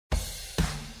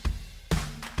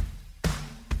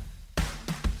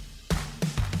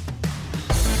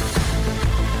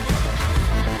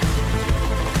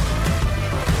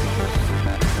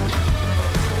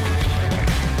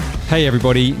Hey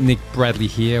everybody, Nick Bradley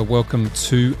here. Welcome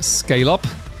to Scale Up,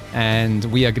 and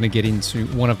we are going to get into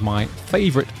one of my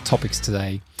favorite topics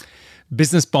today: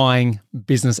 business buying,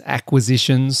 business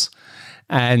acquisitions.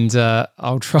 And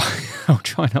I'll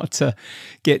try not to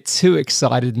get too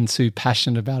excited and too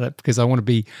passionate about it, because I want to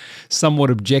be somewhat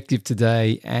objective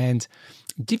today and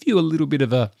give you a little bit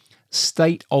of a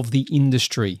state of the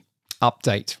industry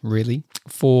update, really,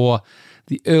 for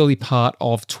the early part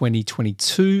of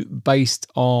 2022, based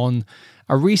on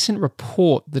a recent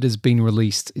report that has been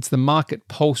released. It's the Market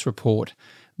Pulse report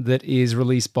that is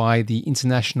released by the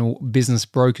International Business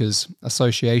Brokers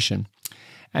Association.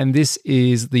 And this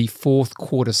is the fourth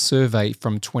quarter survey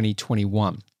from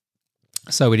 2021.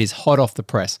 So it is hot off the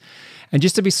press. And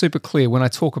just to be super clear, when I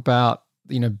talk about,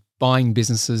 buying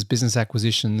businesses, business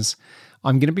acquisitions,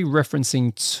 I'm going to be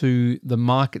referencing to the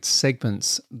market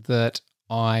segments that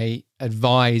I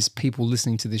advise people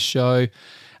listening to this show,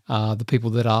 the people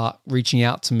that are reaching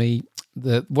out to me,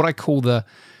 what I call the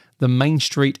Main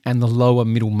Street and the lower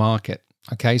middle market.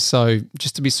 Okay, so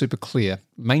just to be super clear,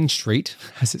 Main Street,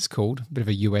 as it's called, a bit of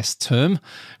a US term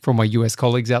from my US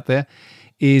colleagues out there,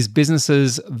 is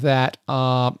businesses that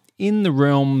are in the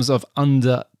realms of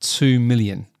under 2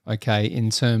 million, okay,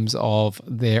 in terms of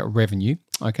their revenue.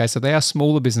 Okay, so they are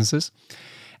smaller businesses.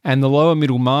 And the lower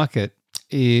middle market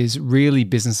is really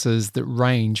businesses that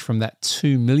range from that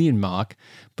 2 million mark,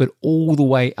 but all the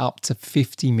way up to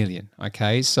 50 million.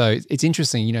 Okay, so it's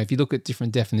interesting, if you look at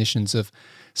different definitions of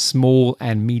small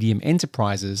and medium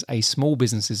enterprises, a small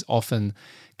business is often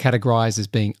categorized as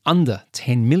being under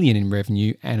 10 million in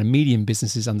revenue, and a medium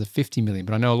business is under 50 million.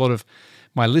 But I know a lot of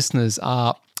my listeners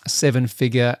are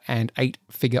 7-figure and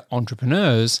 8-figure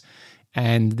entrepreneurs,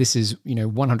 and this is,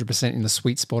 100% in the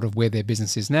sweet spot of where their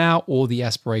business is now, or the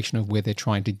aspiration of where they're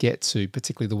trying to get to,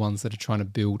 particularly the ones that are trying to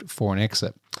build for an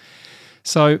exit.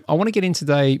 So I want to get in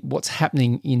today what's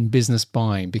happening in business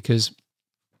buying, because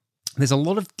there's a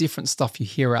lot of different stuff you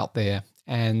hear out there,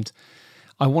 and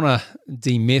I want to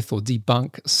demyth or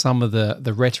debunk some of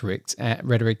the rhetoric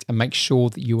and make sure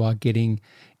that you are getting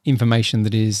information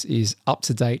that is up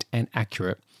to date and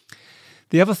accurate.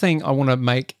 The other thing I want to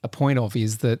make a point of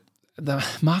is that the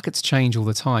markets change all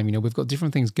the time. We've got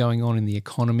different things going on in the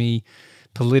economy,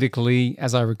 politically.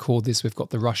 As I record this, we've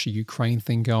got the Russia-Ukraine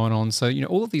thing going on. So,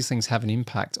 all of these things have an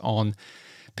impact on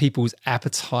people's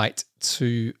appetite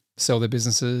to sell their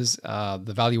businesses,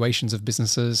 the valuations of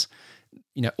businesses,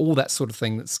 all that sort of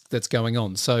thing that's going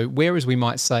on. So whereas we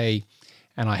might say,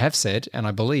 and I have said, and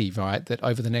I believe, right, that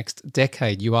over the next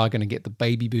decade, you are going to get the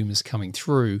baby boomers coming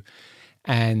through,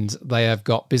 and they have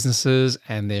got businesses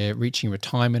and they're reaching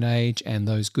retirement age, and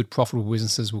those good profitable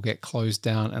businesses will get closed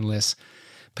down unless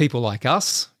people like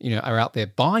us, are out there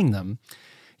buying them.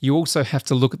 You also have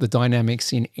to look at the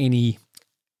dynamics in any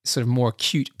sort of more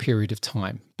acute period of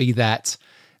time, be that,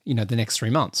 the next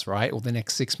 3 months, right? Or the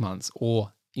next 6 months,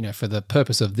 or, for the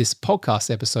purpose of this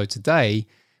podcast episode today,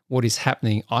 what is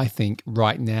happening, I think,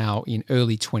 right now in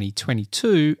early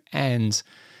 2022, and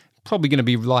probably going to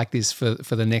be like this for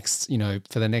the next,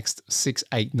 for the next 6,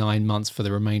 8, 9 months for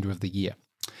the remainder of the year.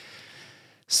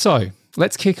 So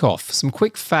let's kick off. Some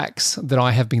quick facts that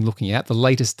I have been looking at, the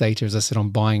latest data, as I said, on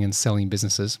buying and selling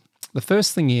businesses. The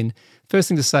first thing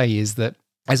to say is that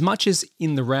as much as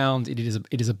in the round it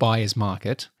is a buyer's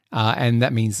market, and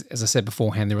that means, as I said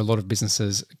beforehand, there are a lot of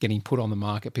businesses getting put on the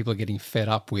market. People are getting fed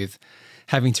up with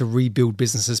having to rebuild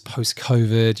businesses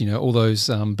post-COVID, all those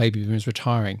baby boomers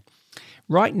retiring.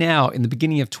 Right now, in the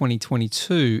beginning of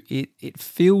 2022, it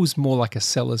feels more like a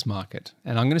seller's market.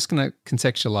 And I'm just going to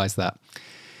contextualize that.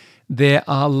 There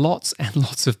are lots and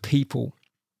lots of people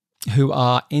who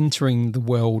are entering the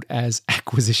world as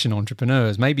acquisition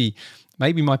entrepreneurs. Maybe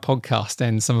my podcast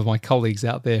and some of my colleagues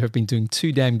out there have been doing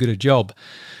too damn good a job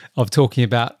of talking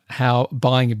about how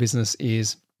buying a business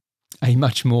is a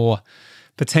much more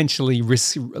potentially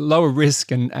lower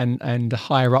risk and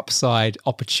higher upside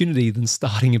opportunity than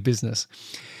starting a business.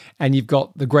 And you've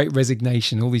got the great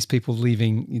resignation, all these people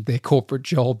leaving their corporate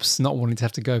jobs, not wanting to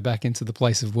have to go back into the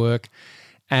place of work,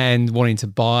 and wanting to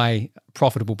buy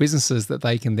profitable businesses that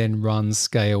they can then run,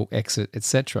 scale, exit,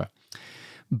 etc.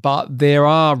 But there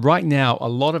are right now a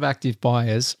lot of active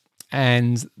buyers,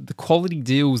 and the quality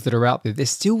deals that are out there, they're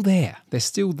still there.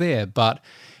 But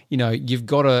you've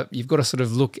got to sort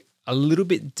of look a little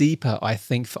bit deeper, I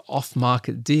think, for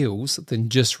off-market deals than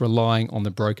just relying on the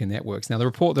broker networks. Now, the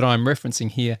report that I'm referencing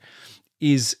here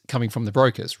is coming from the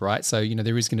brokers, right? So,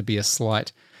 there is going to be a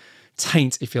slight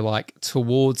taint, if you like,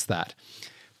 towards that.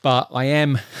 But I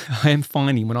am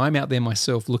finding when I'm out there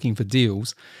myself looking for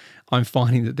deals, I'm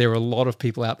finding that there are a lot of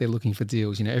people out there looking for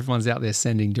deals. Everyone's out there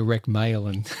sending direct mail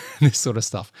and this sort of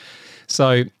stuff.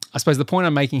 So I suppose the point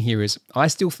I'm making here is I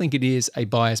still think it is a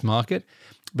buyer's market,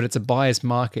 but it's a buyer's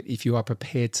market if you are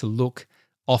prepared to look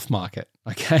off market,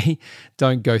 okay?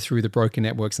 Don't go through the broker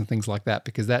networks and things like that,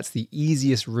 because that's the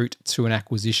easiest route to an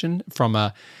acquisition from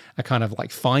a kind of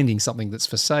like finding something that's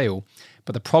for sale.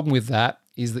 But the problem with that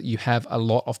is that you have a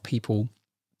lot of people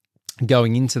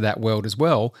going into that world as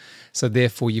well. So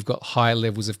therefore you've got higher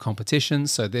levels of competition.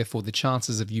 So therefore the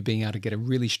chances of you being able to get a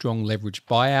really strong leverage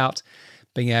buyout,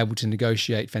 being able to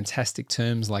negotiate fantastic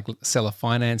terms like seller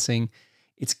financing,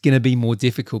 it's going to be more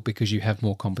difficult because you have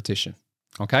more competition.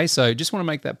 Okay, so just want to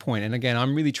make that point. And again,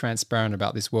 I'm really transparent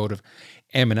about this world of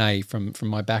M&A from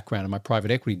my background and my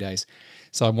private equity days.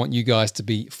 So I want you guys to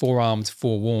be forearmed,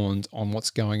 forewarned on what's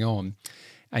going on.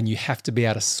 And you have to be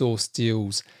able to source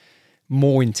deals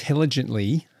more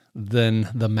intelligently than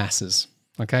the masses.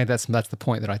 Okay, that's the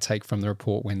point that I take from the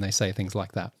report when they say things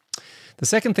like that. The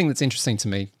second thing that's interesting to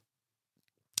me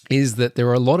is that there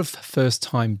are a lot of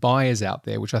first-time buyers out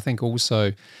there, which I think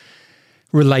also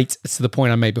relates to the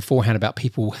point I made beforehand about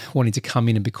people wanting to come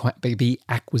in and be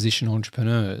acquisition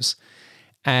entrepreneurs.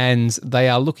 And they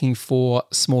are looking for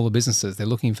smaller businesses. They're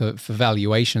looking for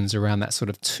valuations around that sort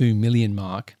of 2 million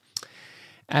mark.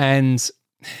 And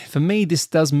for me, this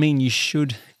does mean you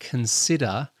should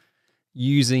consider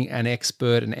using an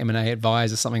expert, an M&A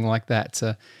advisor, something like that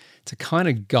to kind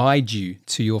of guide you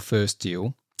to your first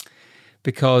deal.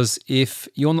 Because if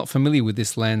you're not familiar with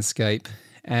this landscape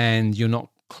and you're not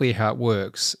clear how it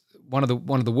works, one of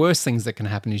the worst things that can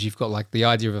happen is you've got like the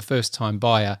idea of a first-time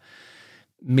buyer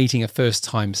meeting a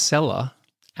first-time seller,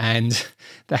 and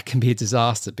that can be a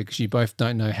disaster because you both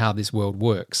don't know how this world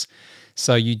works.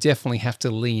 So you definitely have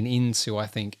to lean into, I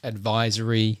think,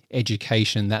 advisory,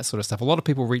 education, that sort of stuff. A lot of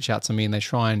people reach out to me and they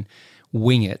try and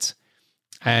wing it.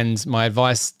 And my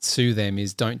advice to them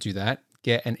is don't do that.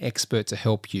 Get an expert to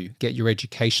help you. Get your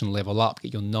education level up,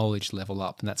 get your knowledge level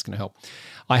up, and that's going to help.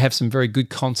 I have some very good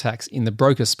contacts in the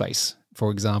broker space,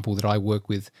 for example, that I work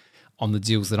with on the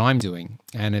deals that I'm doing.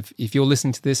 And if you're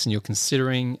listening to this and you're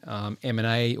considering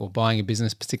M&A or buying a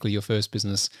business, particularly your first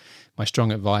business, my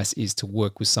strong advice is to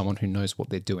work with someone who knows what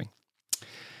they're doing.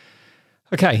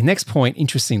 Okay, next point,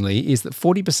 interestingly, is that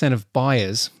 40% of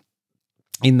buyers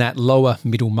in that lower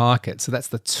middle market, so that's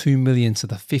the 2 million to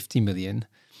the 50 million,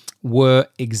 were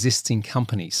existing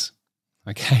companies.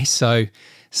 Okay, so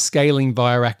scaling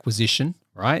via acquisition,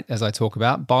 right? As I talk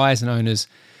about, buyers and owners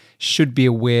should be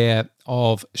aware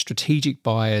of strategic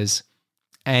buyers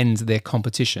and their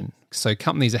competition. So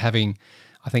companies are having,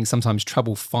 I think, sometimes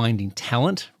trouble finding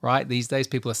talent, right? These days,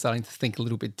 people are starting to think a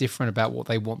little bit different about what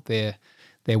they want their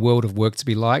world of work to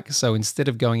be like. So instead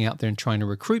of going out there and trying to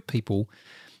recruit people,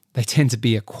 they tend to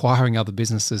be acquiring other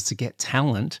businesses to get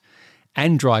talent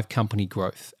and drive company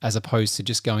growth, as opposed to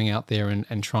just going out there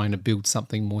and trying to build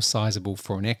something more sizable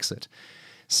for an exit.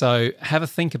 So have a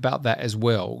think about that as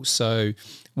well. So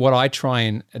what I try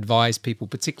and advise people,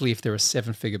 particularly if they're a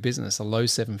seven-figure business, a low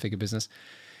seven-figure business,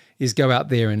 is go out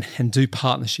there and do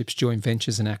partnerships, joint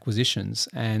ventures and acquisitions.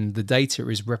 And the data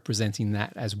is representing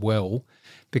that as well,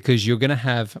 because you're going to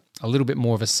have a little bit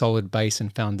more of a solid base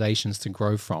and foundations to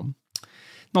grow from.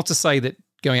 Not to say that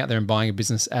going out there and buying a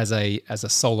business as a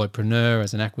solopreneur,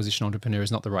 as an acquisition entrepreneur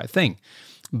is not the right thing,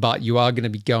 but you are going to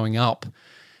be going up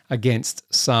against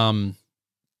some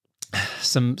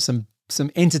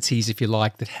entities, if you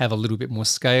like, that have a little bit more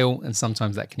scale, and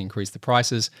sometimes that can increase the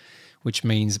prices, which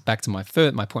means, back to my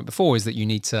point before, is that you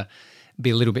need to be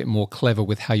a little bit more clever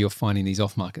with how you're finding these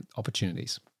off-market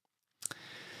opportunities.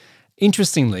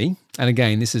 Interestingly, and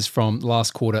again, this is from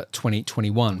last quarter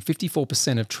 2021,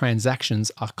 54% of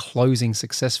transactions are closing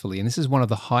successfully, and this is one of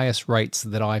the highest rates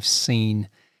that I've seen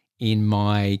in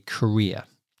my career.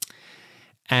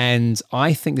 And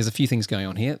I think there's a few things going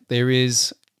on here. There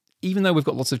is, even though we've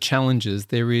got lots of challenges,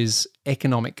 there is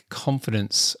economic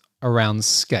confidence around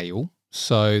scale.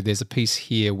 So there's a piece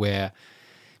here where,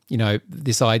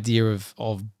 this idea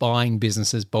of buying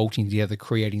businesses, bolting together,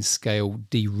 creating scale,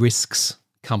 de-risks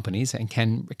companies and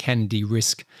can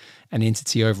de-risk an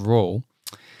entity overall.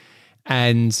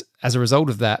 And as a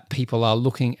result of that, people are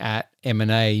looking at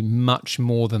M&A much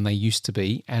more than they used to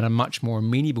be, and are much more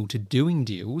amenable to doing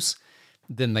deals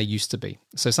than they used to be.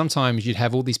 So sometimes you'd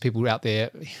have all these people out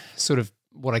there sort of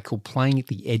what I call playing at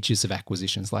the edges of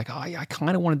acquisitions. Like, I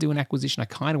kind of want to do an acquisition. I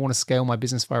kind of want to scale my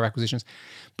business via acquisitions,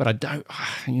 but I don't,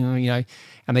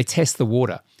 and they test the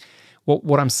water.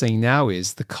 What I'm seeing now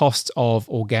is the cost of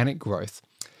organic growth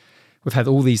We've had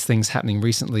all these things happening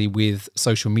recently with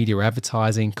social media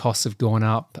advertising. Costs have gone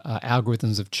up,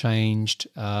 algorithms have changed,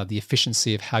 the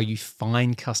efficiency of how you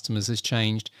find customers has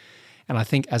changed. And I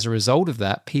think as a result of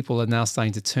that, people are now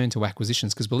starting to turn to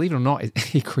acquisitions because, believe it or not,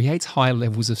 it creates higher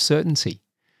levels of certainty,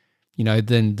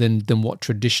 than what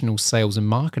traditional sales and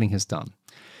marketing has done.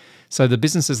 So the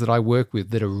businesses that I work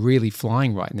with that are really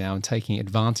flying right now and taking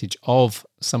advantage of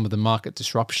some of the market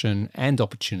disruption and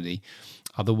opportunity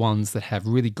are the ones that have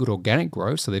really good organic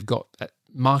growth. So they've got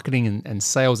marketing and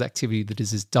sales activity that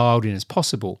is as dialed in as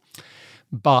possible,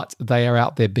 but they are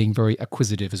out there being very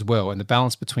acquisitive as well. And the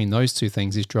balance between those two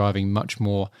things is driving much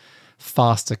more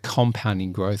faster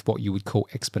compounding growth, what you would call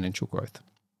exponential growth.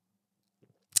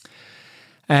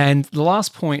 And the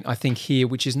last point I think here,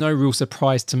 which is no real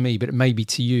surprise to me, but it may be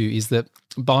to you, is that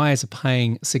buyers are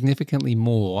paying significantly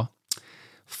more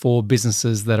for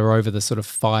businesses that are over the sort of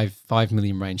 5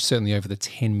 million range, certainly over the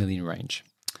 10 million range.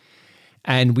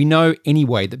 And we know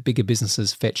anyway that bigger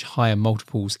businesses fetch higher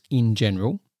multiples in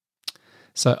general.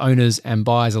 So owners and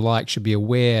buyers alike should be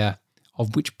aware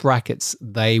of which brackets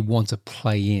they want to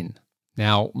play in.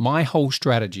 Now, my whole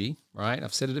strategy, right,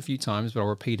 I've said it a few times, but I'll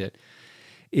repeat it,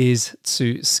 is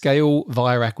to scale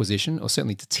via acquisition, or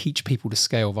certainly to teach people to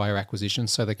scale via acquisition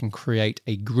so they can create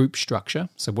a group structure.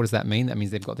 So what does that mean? That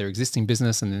means they've got their existing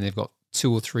business and then they've got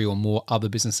 2 or 3 or more other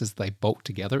businesses they bolt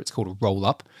together. It's called a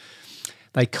roll-up.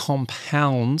 They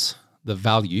compound the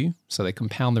value, so they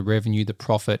compound the revenue, the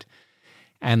profit,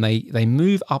 and they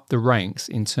move up the ranks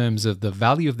in terms of the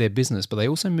value of their business, but they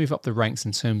also move up the ranks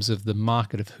in terms of the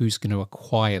market of who's going to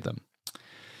acquire them.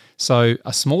 So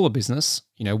a smaller business,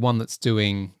 one that's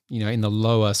doing, in the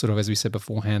lower sort of, as we said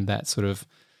beforehand, that sort of,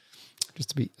 just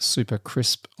to be super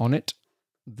crisp on it,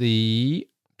 the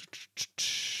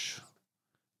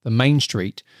main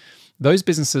street, those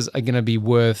businesses are going to be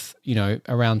worth,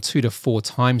 around 2 to 4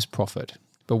 times profit.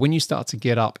 But when you start to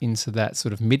get up into that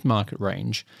sort of mid-market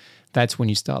range, that's when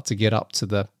you start to get up to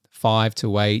the 5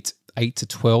 to 8 to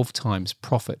 12 times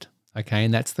profit. Okay,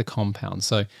 and that's the compound.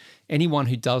 So anyone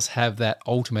who does have that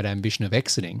ultimate ambition of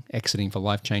exiting for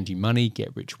life-changing money,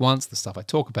 get rich once, the stuff I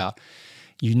talk about,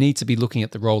 you need to be looking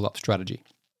at the roll-up strategy.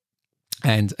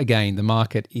 And again, the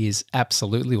market is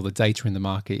absolutely, or the data in the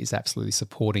market is absolutely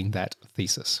supporting that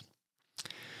thesis.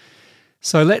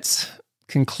 So let's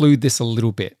conclude this a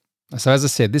little bit. So as I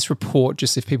said, this report,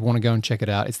 just if people want to go and check it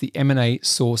out, it's the M&A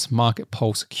Source Market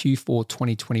Pulse Q4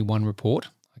 2021 report.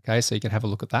 Okay, so you can have a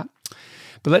look at that.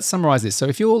 But let's summarize this. So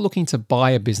if you're looking to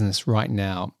buy a business right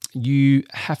now, you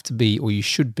have to be, or you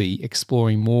should be,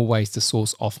 exploring more ways to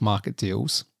source off-market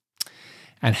deals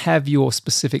and have your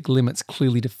specific limits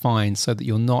clearly defined so that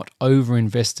you're not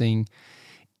over-investing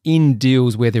in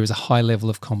deals where there is a high level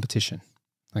of competition.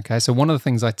 Okay, so one of the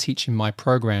things I teach in my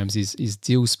programs is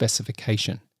deal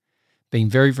specification, being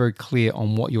very, very clear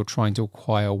on what you're trying to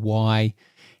acquire, why,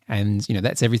 and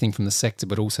that's everything from the sector,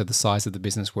 but also the size of the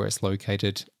business, where it's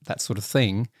located, that sort of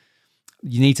thing.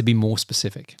 You need to be more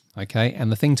specific, okay?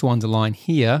 And the thing to underline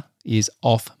here is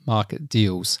off-market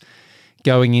deals.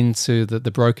 Going into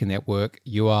the broker network,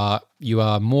 you are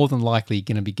more than likely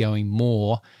going to be going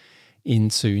more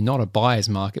into not a buyer's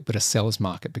market, but a seller's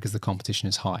market because the competition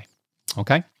is high,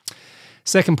 okay?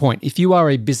 Second point, if you are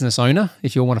a business owner,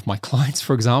 if you're one of my clients,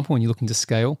 for example, and you're looking to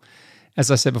scale,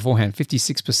 as I said beforehand,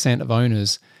 56% of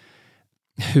owners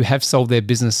who have sold their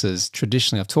businesses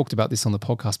traditionally, I've talked about this on the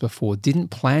podcast before, didn't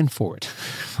plan for it,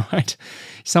 right?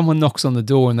 Someone knocks on the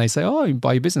door and they say, oh, you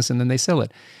buy your business, and then they sell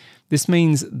it. This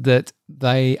means that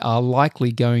they are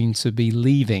likely going to be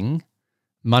leaving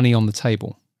money on the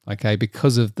table, okay,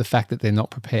 because of the fact that they're not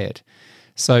prepared.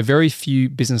 So very few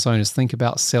business owners think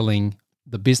about selling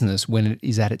the business when it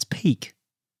is at its peak.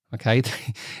 Okay,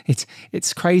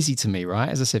 it's crazy to me, right?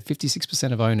 As I said,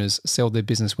 56% of owners sell their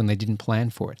business when they didn't plan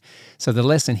for it. So the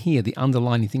lesson here, the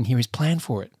underlying thing here is plan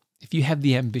for it. If you have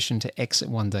the ambition to exit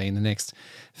one day in the next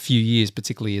few years,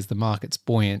 particularly as the market's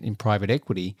buoyant in private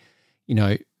equity,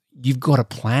 you've got to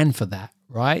plan for that,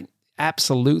 right?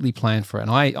 Absolutely plan for it.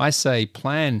 And I say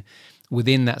plan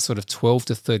within that sort of 12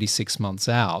 to 36 months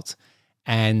out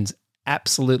and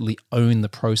absolutely own the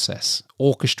process,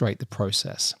 orchestrate the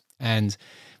process. And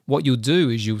what you'll do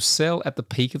is you'll sell at the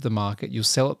peak of the market, you'll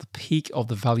sell at the peak of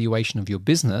the valuation of your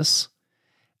business,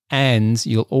 and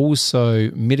you'll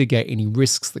also mitigate any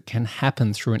risks that can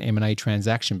happen through an M&A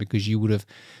transaction because you would have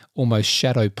almost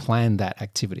shadow planned that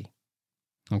activity.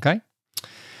 Okay?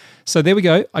 So there we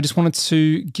go. I just wanted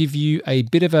to give you a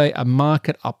bit of a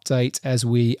market update as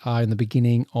we are in the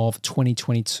beginning of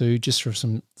 2022, just for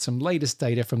some latest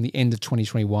data from the end of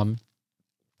 2021.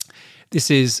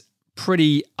 This is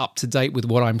pretty up to date with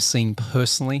what I'm seeing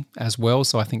personally as well.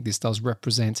 So I think this does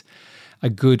represent a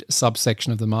good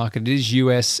subsection of the market. It is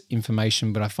US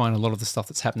information, but I find a lot of the stuff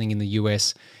that's happening in the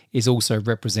US is also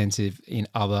representative in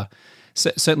other,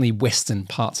 certainly Western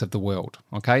parts of the world.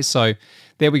 Okay, so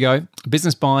there we go.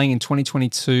 Business buying in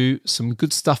 2022, some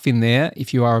good stuff in there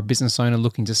if you are a business owner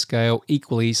looking to scale.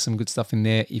 Equally, some good stuff in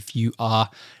there if you are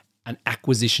an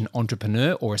acquisition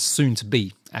entrepreneur or a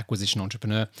soon-to-be acquisition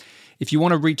entrepreneur. If you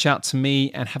want to reach out to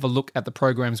me and have a look at the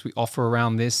programs we offer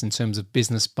around this in terms of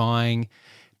business buying,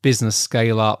 business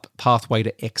scale up, pathway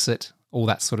to exit, all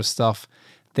that sort of stuff,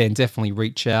 then definitely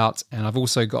reach out. And I've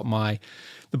also got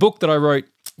the book that I wrote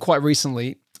quite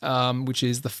recently, which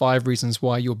is the 5 reasons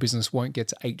why your business won't get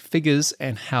to 8 figures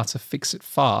and how to fix it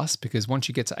fast. Because once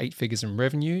you get to 8 figures in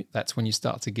revenue, that's when you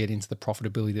start to get into the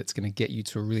profitability that's going to get you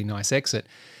to a really nice exit.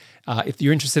 If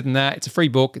you're interested in that, it's a free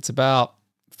book. It's about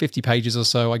 50 pages or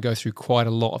so. I go through quite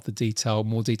a lot of the detail,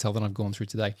 more detail than I've gone through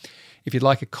today. If you'd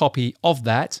like a copy of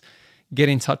that, get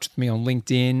in touch with me on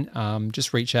LinkedIn.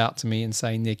 Just reach out to me and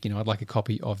say, Nick, I'd like a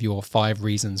copy of your 5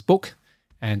 Reasons book,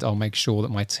 and I'll make sure that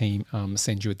my team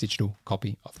sends you a digital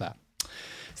copy of that.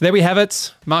 So there we have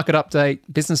it. Market update,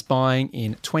 business buying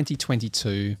in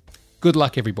 2022. Good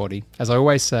luck, everybody. As I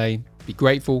always say, be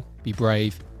grateful, be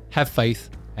brave, have faith,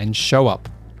 and show up.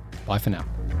 Bye for now.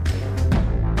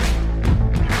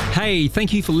 Hey,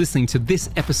 thank you for listening to this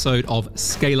episode of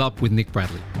Scale Up with Nick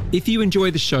Bradley. If you enjoy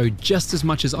the show just as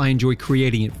much as I enjoy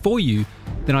creating it for you,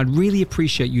 then I'd really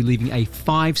appreciate you leaving a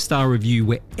 5-star review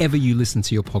wherever you listen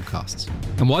to your podcasts.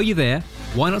 And while you're there,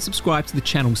 why not subscribe to the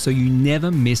channel so you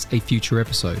never miss a future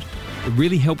episode? It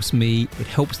really helps me, it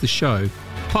helps the show,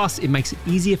 plus it makes it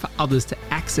easier for others to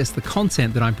access the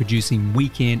content that I'm producing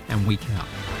week in and week out.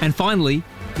 And finally,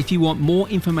 if you want more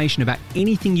information about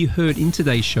anything you heard in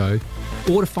today's show,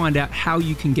 or to find out how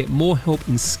you can get more help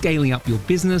in scaling up your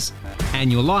business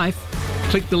and your life,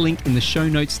 click the link in the show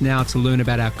notes now to learn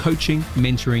about our coaching,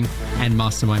 mentoring, and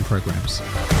mastermind programs.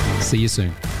 See you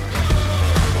soon.